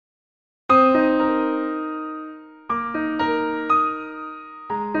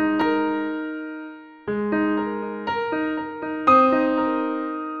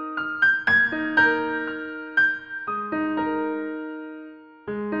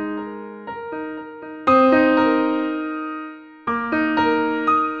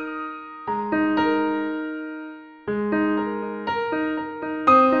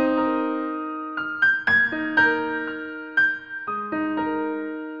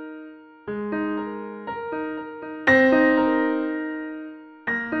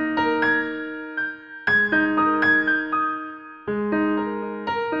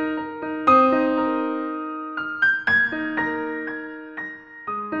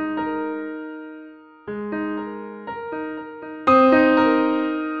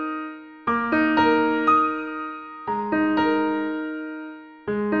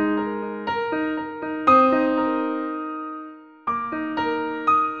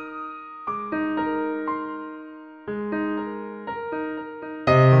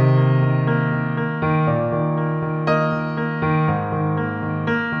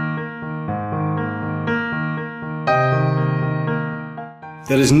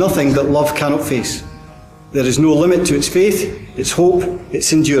There is nothing that love cannot face. There is no limit to its faith, its hope,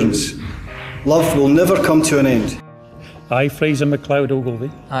 its endurance. Love will never come to an end. I, Fraser MacLeod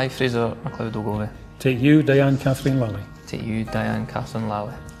Ogilvie. I, Fraser MacLeod Ogilvie. Take you, Diane Catherine Lally. Take you, Diane Catherine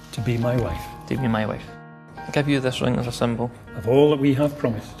Lally. To be my wife. To be my wife. I give you this ring as a symbol. Of all that we have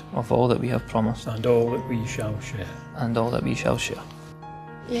promised. Of all that we have promised. And all that we shall share. And all that we shall share.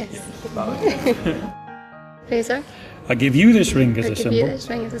 Yes. Fraser. I give you this ring as a symbol. I give you this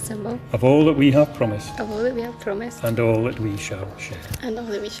ring as a symbol. Of all that we have promised. Of all that we have promised. And all that we shall share. And all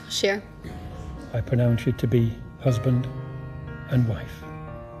that we shall share. I pronounce you to be husband and wife.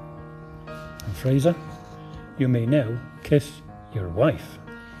 And Fraser, you may now kiss your wife.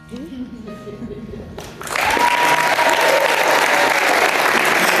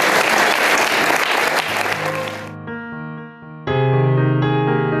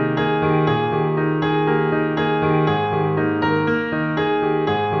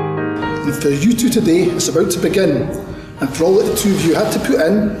 And for you two today, it's about to begin. And for all that the two of you had to put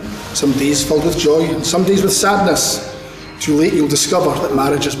in, some days filled with joy and some days with sadness, too late you'll discover that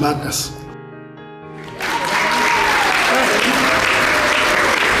marriage is madness.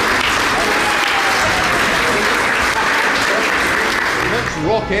 Let's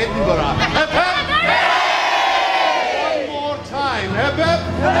rock Edinburgh. Hip hip! One more time. Hip hip!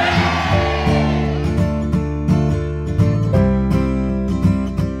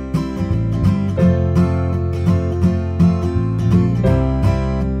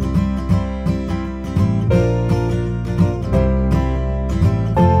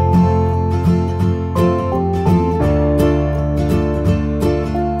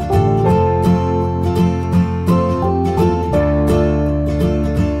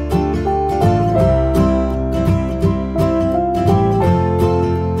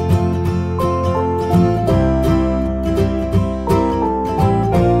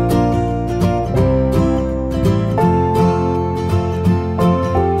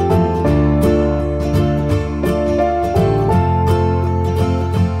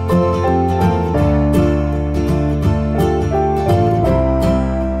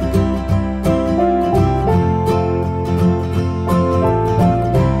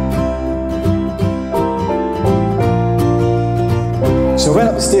 So I went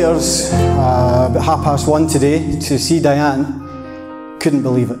upstairs about 1:30 today to see Diane. Couldn't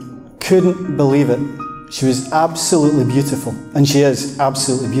believe it. Couldn't believe it. She was absolutely beautiful. And she is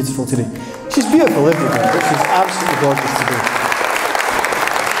absolutely beautiful today. She's beautiful everywhere, but she's absolutely gorgeous today.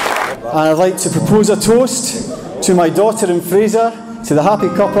 And I'd like to propose a toast to my daughter and Fraser, to the happy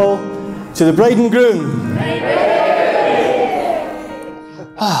couple, to the bride and groom.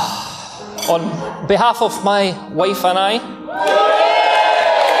 On behalf of my wife and I,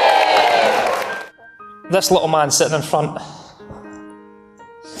 this little man sitting in front.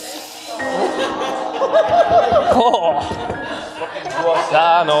 Oh.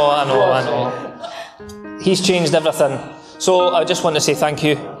 I know. He's changed everything. So I just want to say thank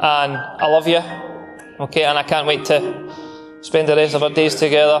you, and I love you. Okay, and I can't wait to spend the rest of our days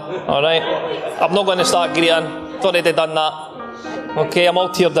together. All right. I'm not going to start greeting. I've already done that. Okay, I'm all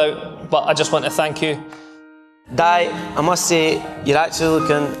teared out, but I just want to thank you. Di, I must say, you're actually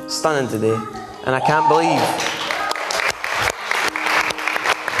looking stunning today. And I can't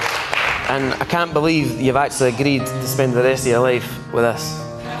believe you've actually agreed to spend the rest of your life with us.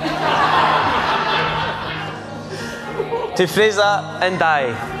 To Fraser and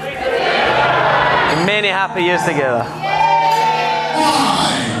Di, many happy years together.